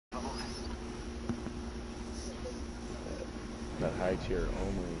That high tier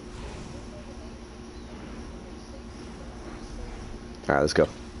only. Alright, let's go.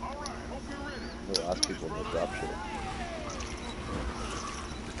 The last people in the drop ship.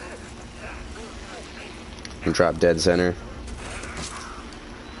 I'm drop dead center.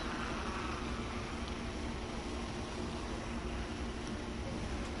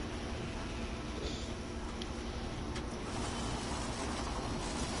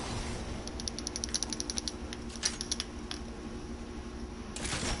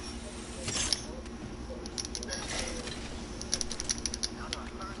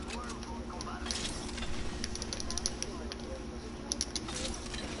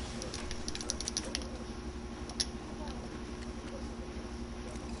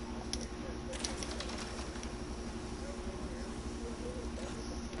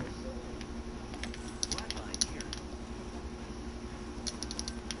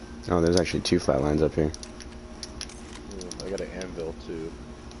 Oh, there's actually 2 flatlines up here. I got an anvil too.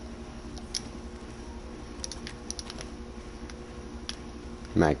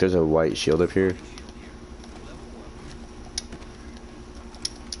 Mac, there's a white shield up here.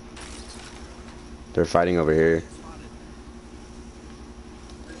 They're fighting over here.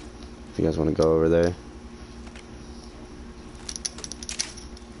 If you guys want to go over there.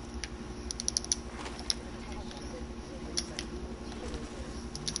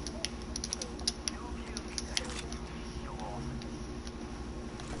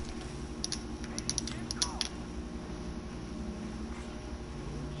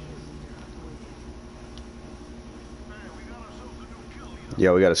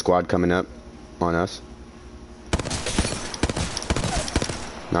 Yo, we got a squad coming up on us.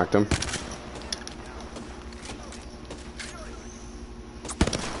 Knocked him.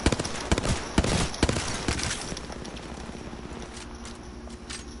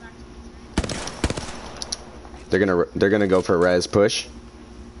 They're gonna go for res push.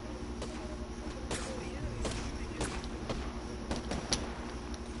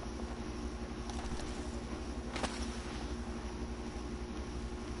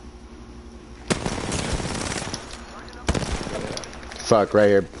 Fuck, right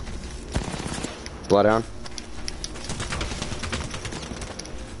here. Bloodhound.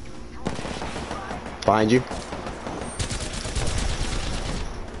 Behind you.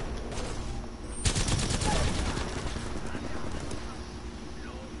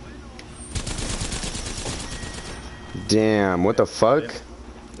 Damn, what the fuck?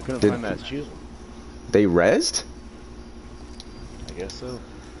 They couldn't find that shield. They rezzed? I guess so.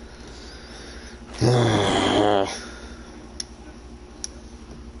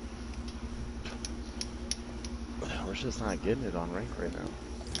 We're just not getting it on rank right now.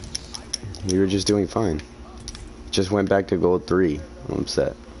 We were just doing fine. Just went back to gold 3. I'm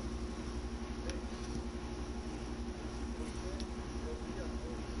upset.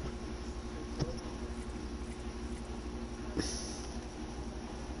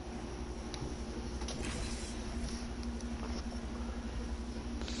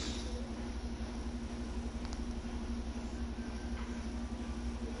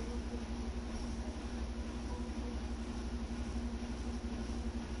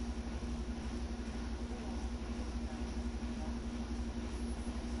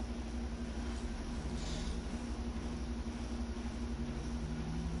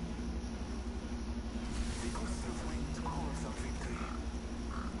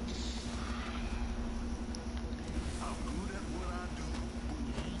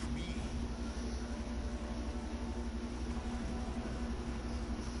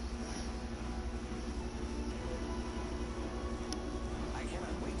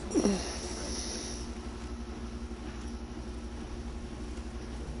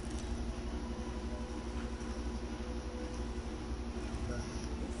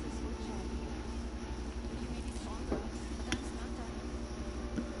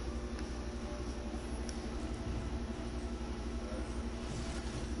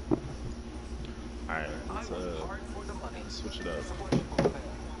 Alright, let's switch it up.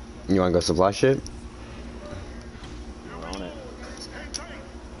 You wanna go supply shit? We're on it.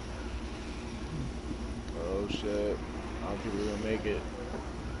 Oh shit. I don't think we're gonna make it.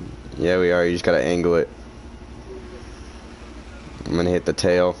 Yeah, we are. You just gotta angle it. I'm gonna hit the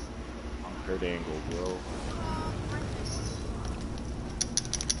tail. I'm hurt angle, bro.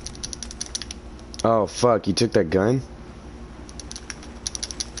 Oh fuck, you took that gun?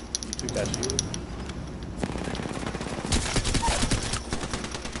 You took that shield?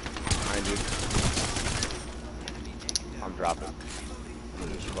 Behind you. I'm dropping. I'm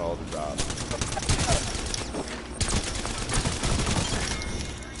gonna just follow the drop.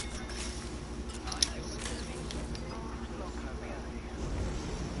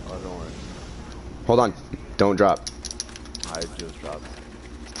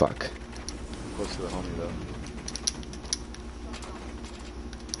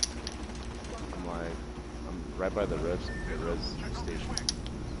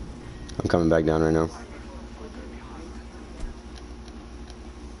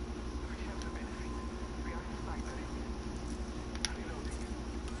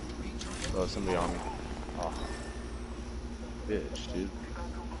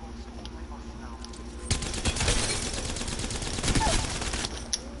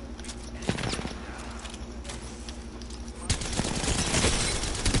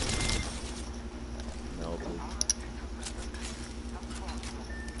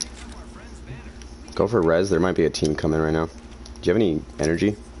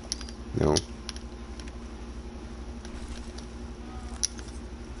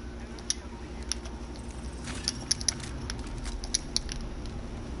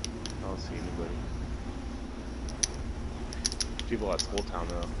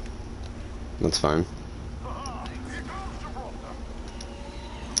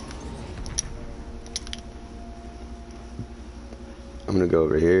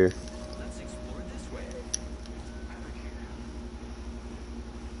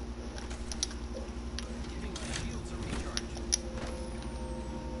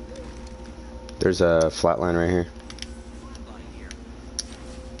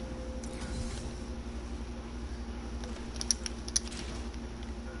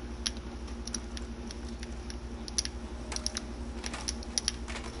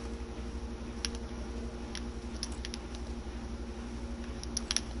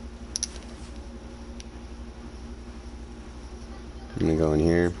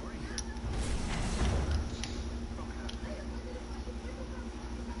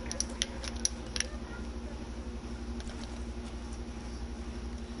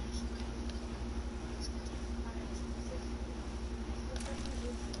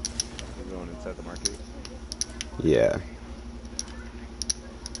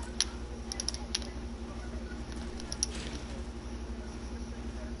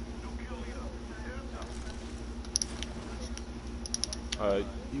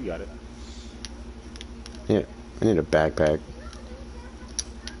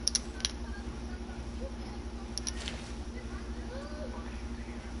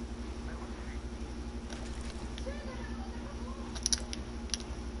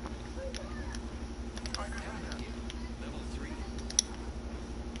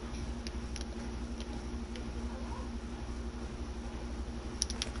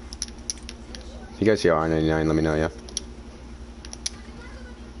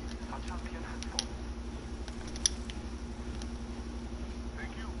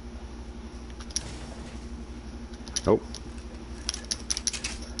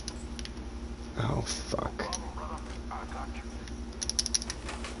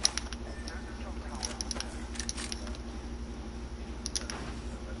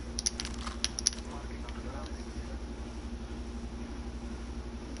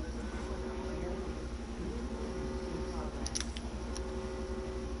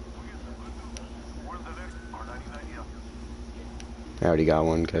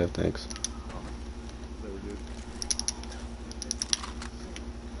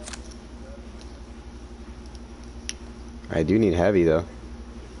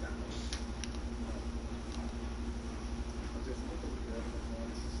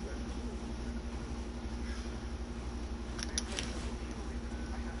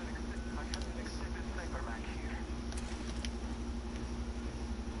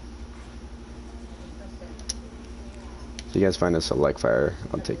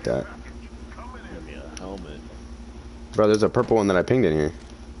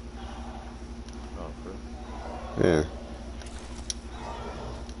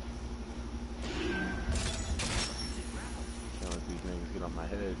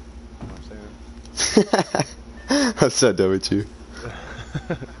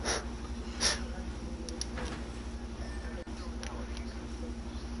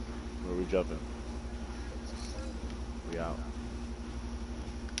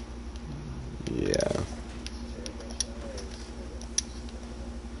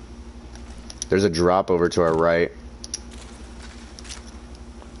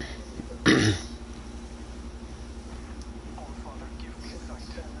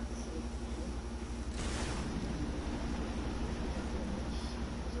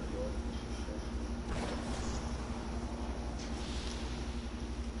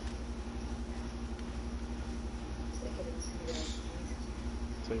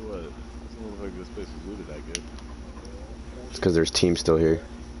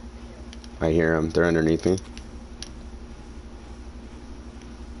 I hear them. They're underneath me.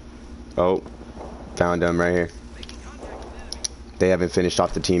 Oh, found them right here. They haven't finished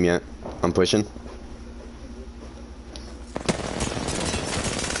off the team yet. I'm pushing.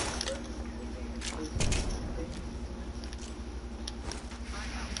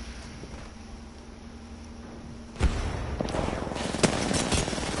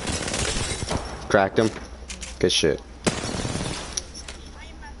 Cracked him. Good shit.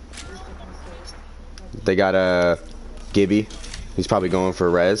 They got a Gibby. He's probably going for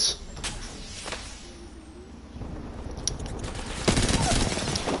res.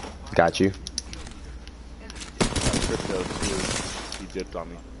 Got you. Crypto too. He dipped on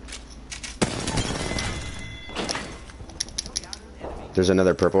me. There's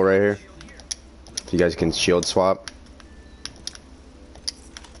another purple right here. If you guys can shield swap.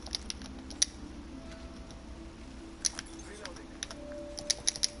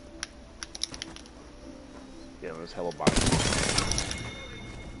 Yeah, there's hella boxes.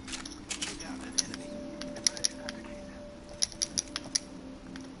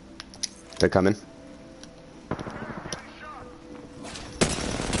 They're coming.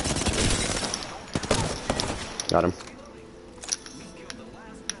 Got him.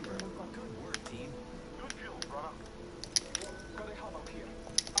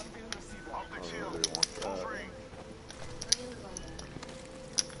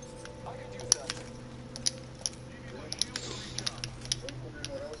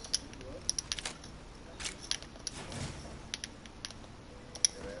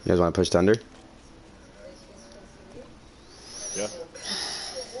 You guys want to push thunder? Yeah.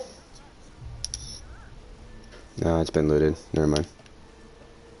 No, it's been looted. Never mind.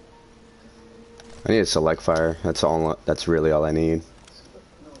 I need a select fire. That's all. That's really all I need.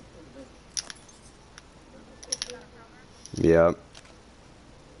 Yep.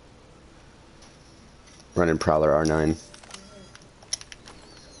 Running Prowler R9.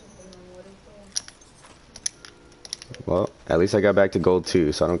 Well, at least I got back to gold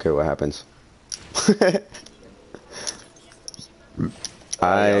 2, so I don't care what happens.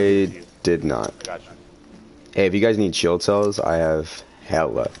 I did not. Gotcha. Hey, if you guys need shield cells, I have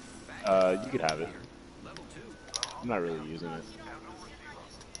hella. You could have it. I'm not really using it.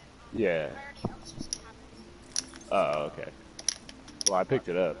 Yeah. Oh, okay. Well, I picked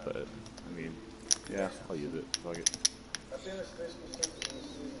it up, but I mean, yeah, I'll use it. Fuck it.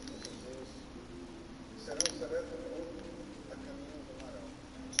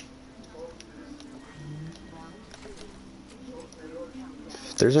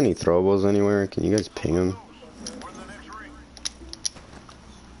 If there's any throwables anywhere, can you guys ping them?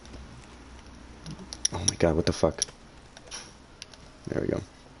 Oh my god, what the fuck? There we go.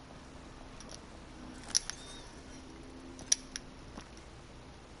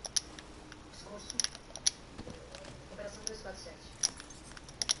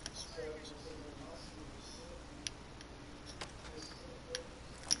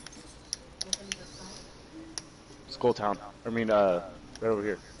 Skull Town. I mean, right over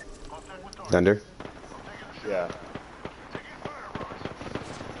here. Thunder? Yeah.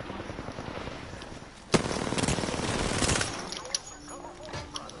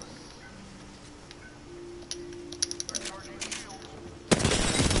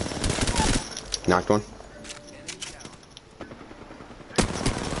 Knocked one.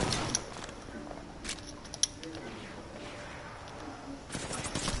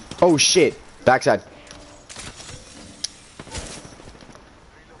 Oh shit! Backside.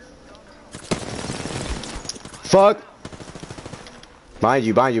 Fuck! Behind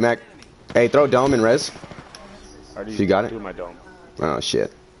you, Mac. Hey, throw dome and res. Already If you got it. do my dome. Oh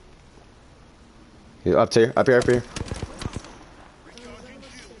shit. Up here, up here, up here.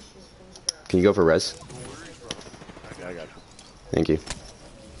 Can you go for res? Okay, I got you. Thank you.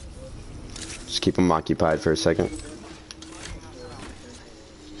 Just keep them occupied for a second.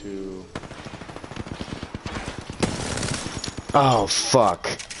 2. Oh fuck.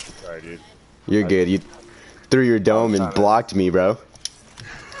 Sorry, dude. You're good. You threw your dome and blocked me, bro.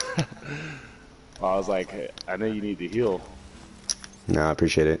 Well, I was like, hey, I know you need to heal. No, I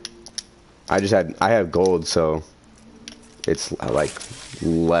appreciate it. I have gold, so it's like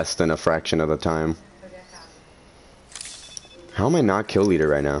less than a fraction of the time. How am I not kill leader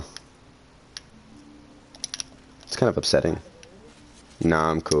right now? It's kind of upsetting.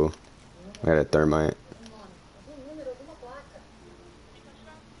 Nah, I'm cool. I got a thermite.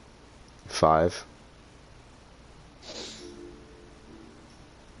 5.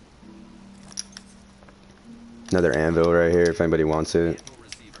 Another anvil right here if anybody wants it.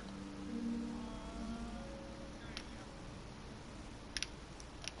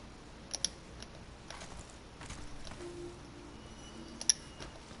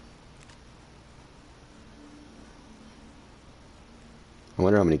 I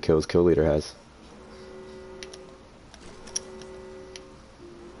wonder how many kills Kill Leader has.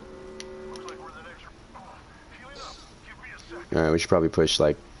 Alright, we should probably push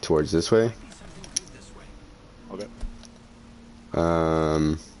like towards this way. Okay.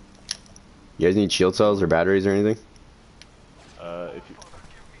 You guys need shield cells or batteries or anything? If you,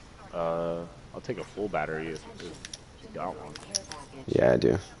 I'll take a full battery if you got one. Yeah, I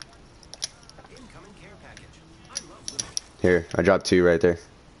do. Here, I dropped 2 right there.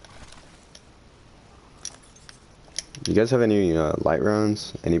 You guys have any light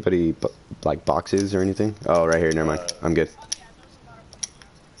rounds? Anybody like boxes or anything? Oh, right here. Never mind. I'm good.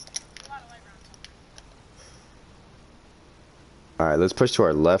 All right, let's push to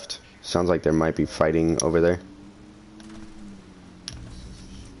our left. Sounds like there might be fighting over there.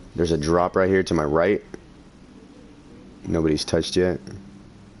 There's a drop right here to my right. Nobody's touched yet.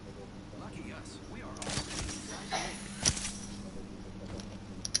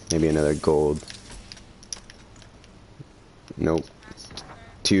 Maybe another gold. Nope.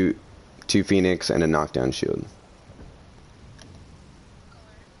 Two Phoenix and a knockdown shield.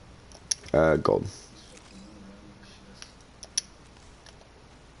 Gold.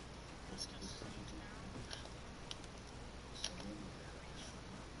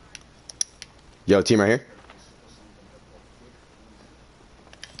 Yo, team right here.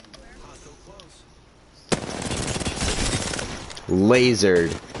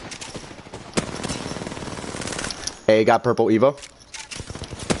 Lasered. Hey, got purple Evo.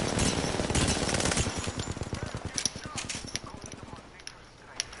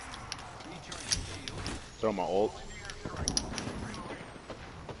 Throw my ult.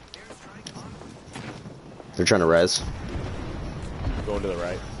 They're trying to res. Going to the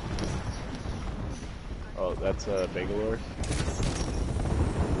right. Oh, that's Bangalore.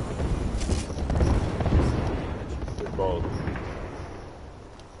 They're both.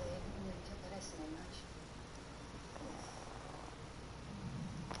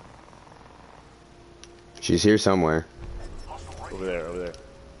 She's here somewhere. Over there, over there.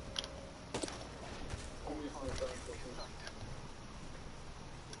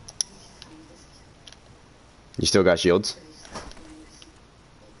 You still got shields?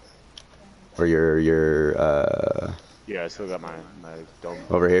 Or your Yeah, I still got my dome.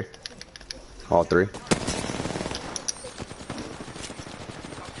 over here? All 3?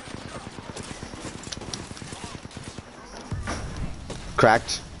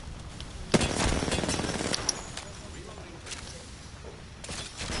 Cracked.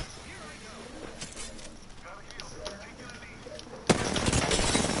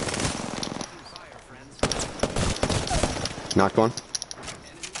 Knocked one.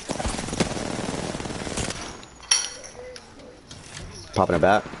 Popping a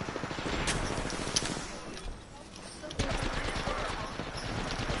bat.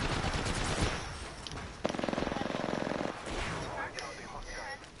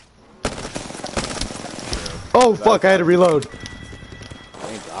 Oh fuck, I had to reload.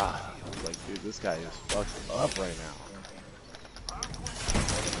 Thank God. I was like, dude, this guy is fucked up right now.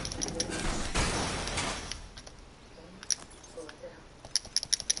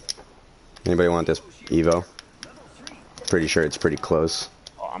 Anybody want this Evo? Pretty sure it's pretty close.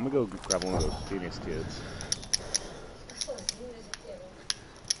 Oh, I'm gonna go grab one of those Phoenix kids.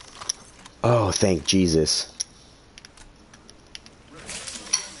 Oh, thank Jesus.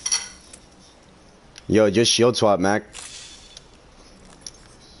 Yo, just shield swap, Mac.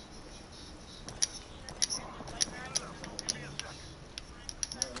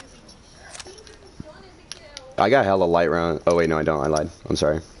 I got hella light round. Oh wait, no I don't. I lied. I'm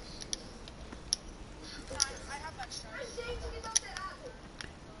sorry.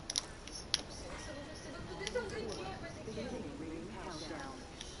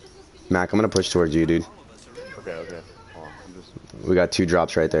 Mac, I'm gonna push towards you, dude. Okay, okay. Hold on, I'm just... We got 2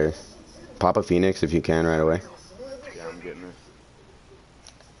 drops right there. Pop a Phoenix if you can right away. Yeah, I'm getting it.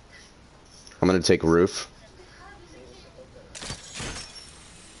 I'm gonna take roof.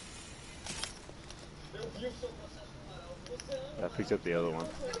 I picked up the other one.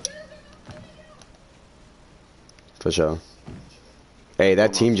 For sure. Hey,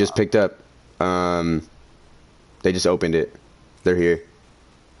 that team just picked up. They just opened it. They're here.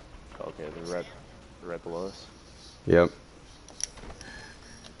 Okay, they're right below us. Yep.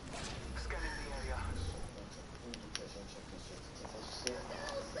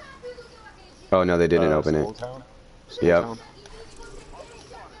 Oh no, they didn't open it. Town? Yep. Town?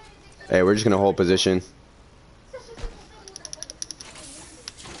 Hey, we're just gonna hold position.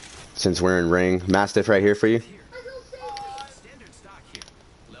 Since we're in ring. Mastiff right here for you.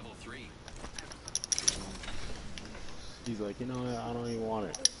 He's like, you know, I don't don't even want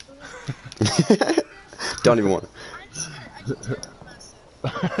it. Don't even want it.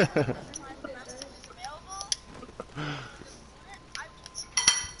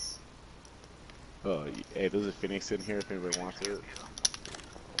 Oh, hey, there's a Phoenix in here if anybody wants it.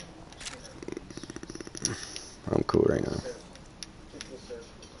 I'm cool right now.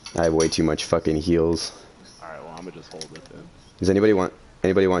 I have way too much fucking heals. Alright, well, I'm gonna just hold it then. Does anybody want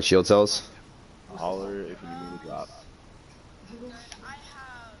shield cells? Holler if you need me to drop.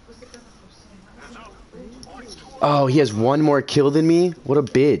 Oh, he has one more kill than me? What a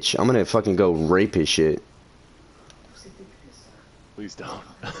bitch. I'm gonna fucking go rape his shit. Please don't.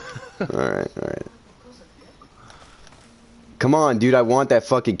 Alright, alright. Come on, dude, I want that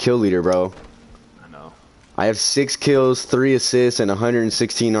fucking kill leader, bro. I know. I have 6 kills, 3 assists, and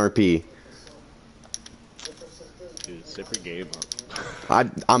 116 RP. Dude, step your game up.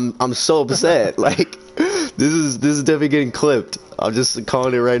 I'm so upset. Like, this is definitely getting clipped. I'm just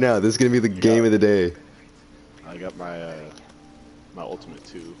calling it right now. This is gonna be the game of the day. I got my my ultimate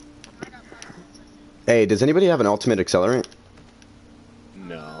too. Hey, does anybody have an ultimate accelerant?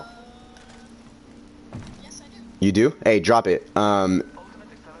 No. You do? Hey, drop it.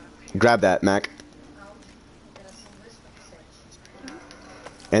 Grab that, Mac.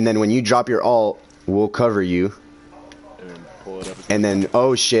 And then when you drop your ult, we'll cover you. And then pull it up. And then,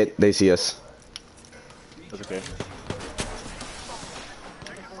 oh shit, they see us. That's okay.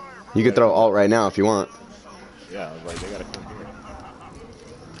 You can throw ult right now if you want. Yeah, I was like, they gotta come here.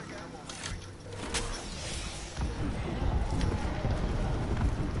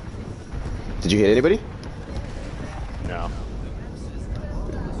 Did you hit anybody? No.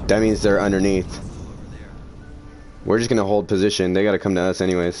 That means they're underneath. We're just gonna hold position. They gotta come to us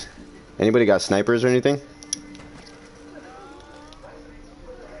anyways. Anybody got snipers or anything?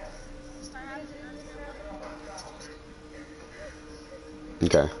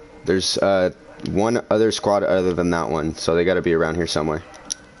 Okay. There's one other squad other than that one, so they gotta be around here somewhere.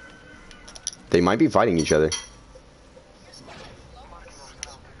 They might be fighting each other.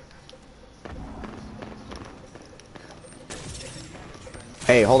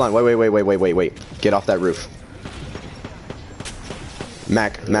 Hey, hold on. Wait. Get off that roof.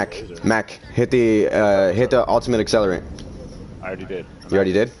 Mac. Hit the ultimate accelerant. I already did. You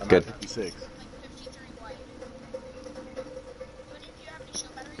already did? I'm Good. at 56.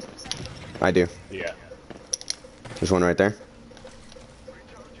 I do. Yeah. There's one right there.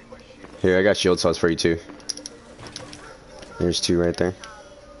 Here, I got shield cells for you too. There's 2 right there.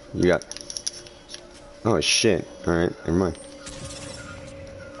 You got... Oh shit. Alright, never mind.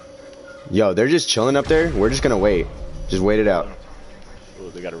 Yo, they're just chilling up there. We're just gonna wait. Just wait it out. Oh,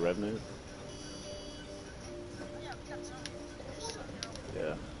 they got a revenant?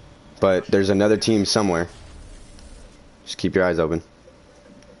 Yeah. But there's another team somewhere. Just keep your eyes open.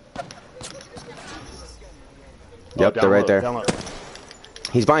 Yep, they're right there.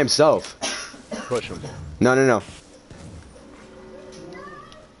 He's by himself. Push him. No.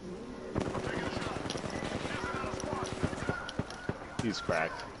 He's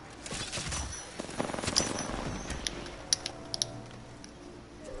cracked.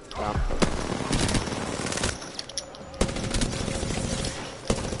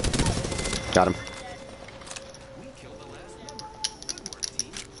 Got him.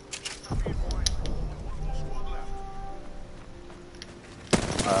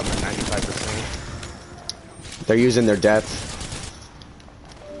 I'm at 95%. They're using their death.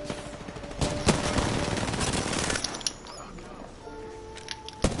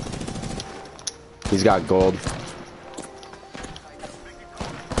 He's got gold.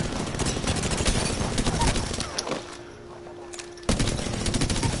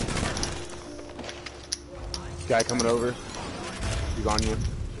 Guy coming over. He's on you.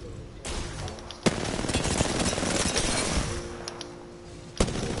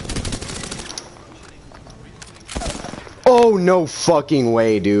 Oh, no fucking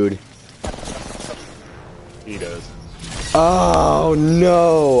way, dude. He does. Oh,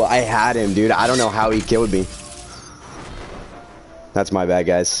 no. I had him, dude. I don't know how he killed me. That's my bad,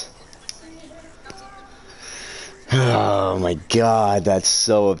 guys. Oh, my God. That's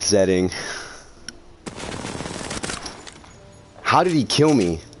so upsetting. How did he kill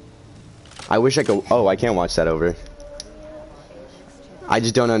me? I wish I could... Oh, I can't watch that over. I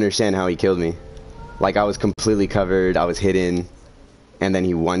just don't understand how he killed me. Like, I was completely covered, I was hidden, and then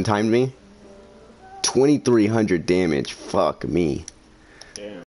he one-timed me? 2,300 damage. Fuck me.